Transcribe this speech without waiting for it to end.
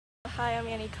Hi, I'm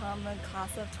Jiayu Kong, I'm class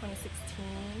of 2016,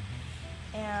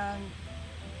 and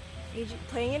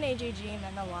playing in AJGA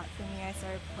meant a lot for me. I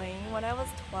started playing when I was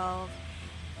 12.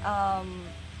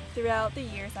 Throughout the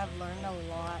years, I've learned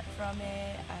a lot from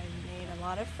it. I've made a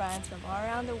lot of friends from all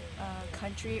around the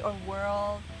country or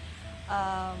world.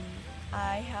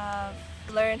 I have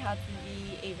learned how to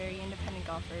be a very independent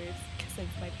golfer since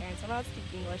my parents don't know how to speak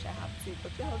English. I have to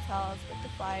book the hotels, book the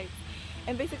flights,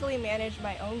 and basically manage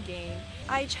my own game.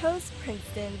 I chose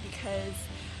Princeton because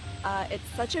it's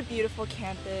such a beautiful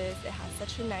campus. It has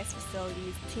such a nice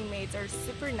facilities. Teammates are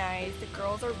super nice. The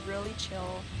girls are really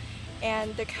chill,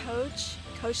 and the coach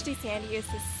DeSandy, is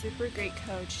a super great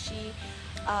coach. She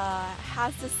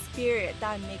has the spirit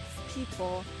that makes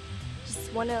people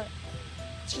just want to,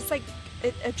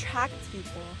 it attracts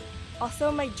people.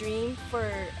 Also,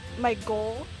 my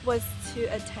goal was to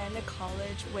attend a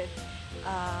college with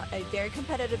a very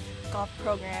competitive golf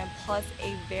program plus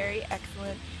a very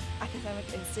excellent academic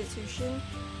institution.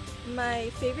 My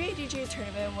favorite AJGA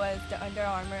tournament was the Under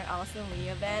Armour Allison Lee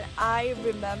event. I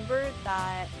remember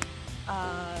that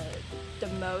the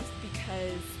most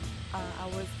because I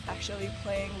was actually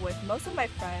playing with most of my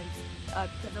friends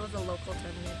because it was a local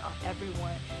tournament.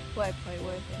 Everyone who I played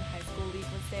with in high school league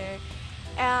was there,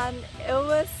 and it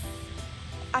was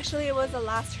the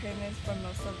last tournament for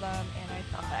most of them, and I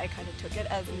thought I kind of took it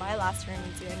as my last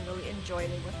tournament too and really enjoyed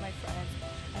it with my friends.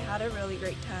 I had a really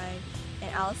great time,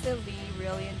 and Allison Lee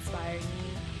really inspired me.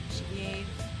 She gave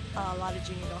a lot of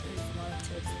junior golfers a lot of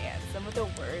tips, and some of the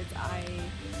words I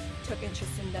took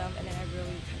interest in them, and then I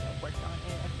really kind of worked on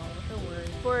it and followed her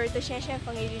words. For the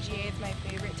Shan-Shan-Feng AJGA, it's my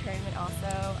favorite tournament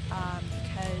also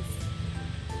because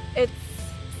it's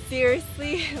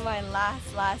seriously my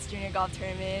last junior golf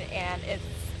tournament, and it's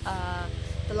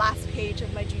the last page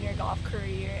of my junior golf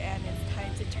career, and it's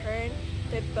time to turn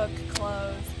the book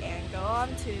close and go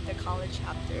on to the college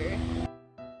chapter.